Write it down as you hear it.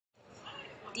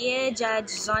Dear Judge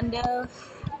Zondo,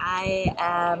 I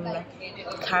am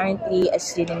currently a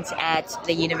student at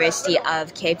the University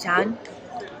of Cape Town,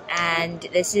 and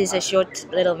this is a short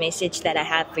little message that I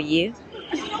have for you.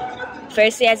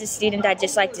 Firstly, as a student, I'd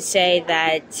just like to say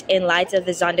that in light of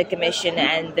the Zondo Commission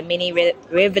and the many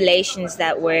revelations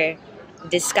that were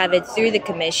discovered through the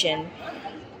Commission,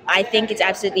 I think it's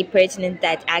absolutely pertinent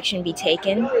that action be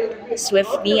taken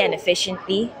swiftly and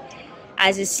efficiently.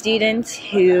 As a student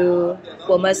who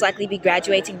will most likely be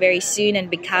graduating very soon and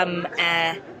become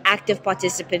active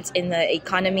participants in the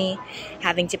economy,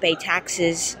 having to pay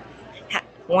taxes,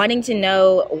 wanting to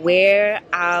know where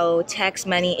our tax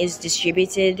money is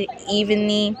distributed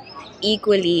evenly,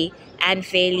 equally, and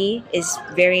fairly is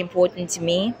very important to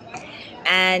me.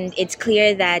 And it's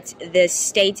clear that the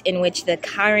state in which the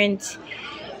current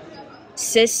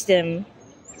system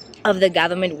of the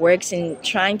government works in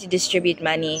trying to distribute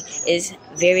money is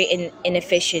very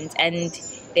inefficient, and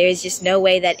there is just no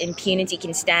way that impunity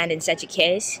can stand in such a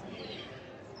case.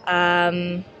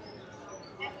 So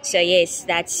yes,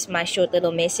 that's my short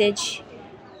little message.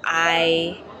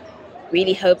 I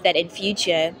really hope that in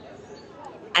future,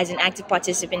 as an active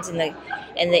participant in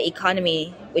the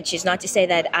economy, which is not to say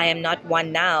that I am not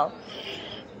one now,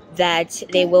 that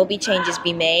there will be changes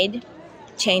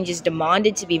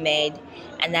demanded to be made,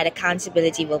 and that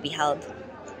accountability will be held.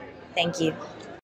 Thank you.